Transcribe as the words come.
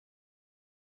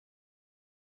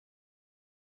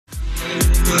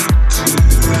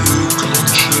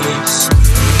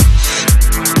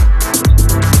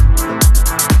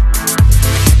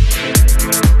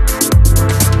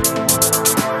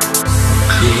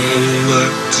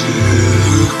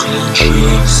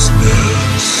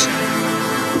consciousness,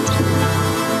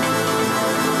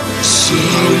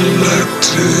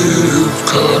 selective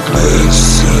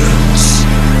cognizance.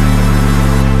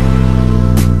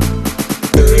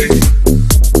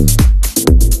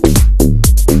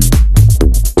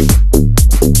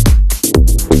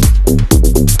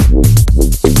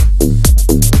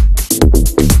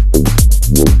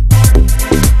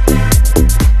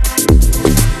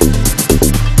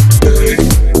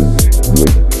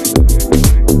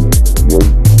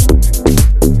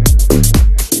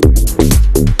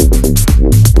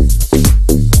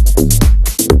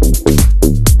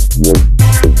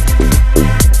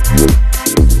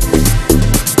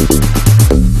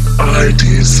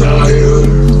 Desire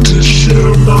to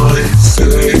share my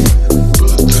faith,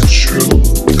 but the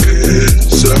truth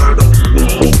is I don't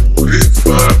know if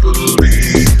I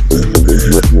believe in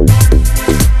it.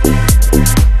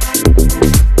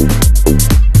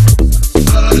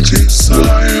 I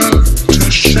desire to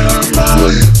share my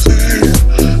faith,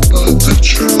 but the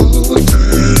truth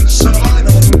is I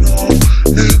don't know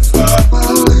if I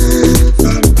believe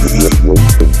in it.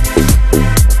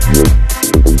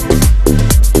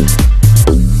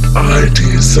 I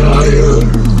desire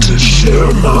to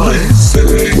share my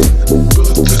faith,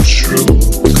 but the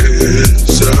truth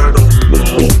is I don't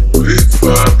know if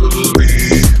I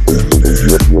believe in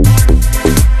it.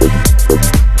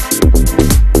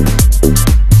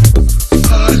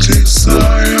 I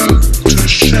desire to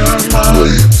share my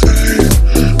faith,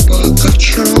 but the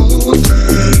truth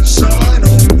is I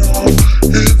don't know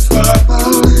if I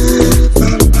believe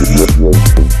in it.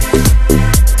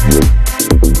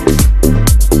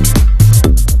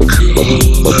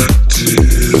 Collective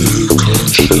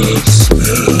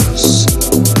consciousness,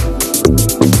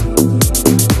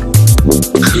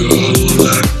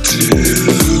 collective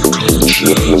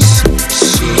conscious,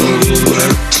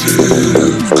 selective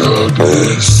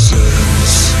cognizance.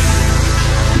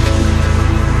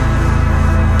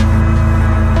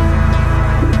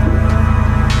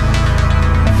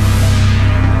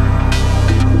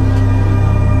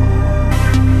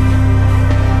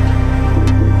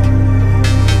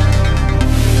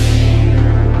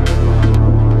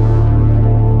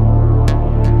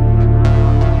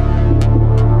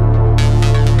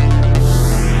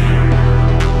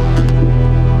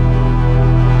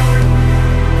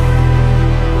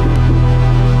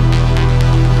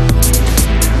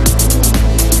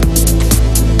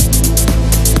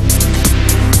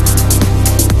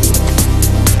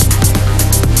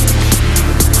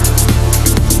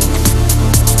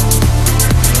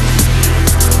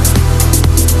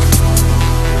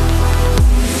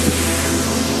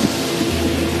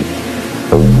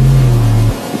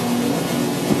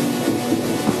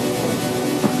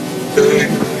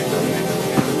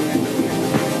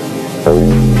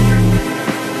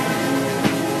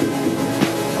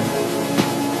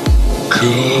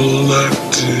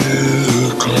 Collective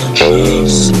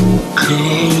conscious,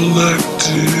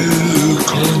 collective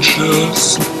conscious,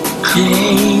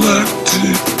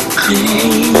 collective.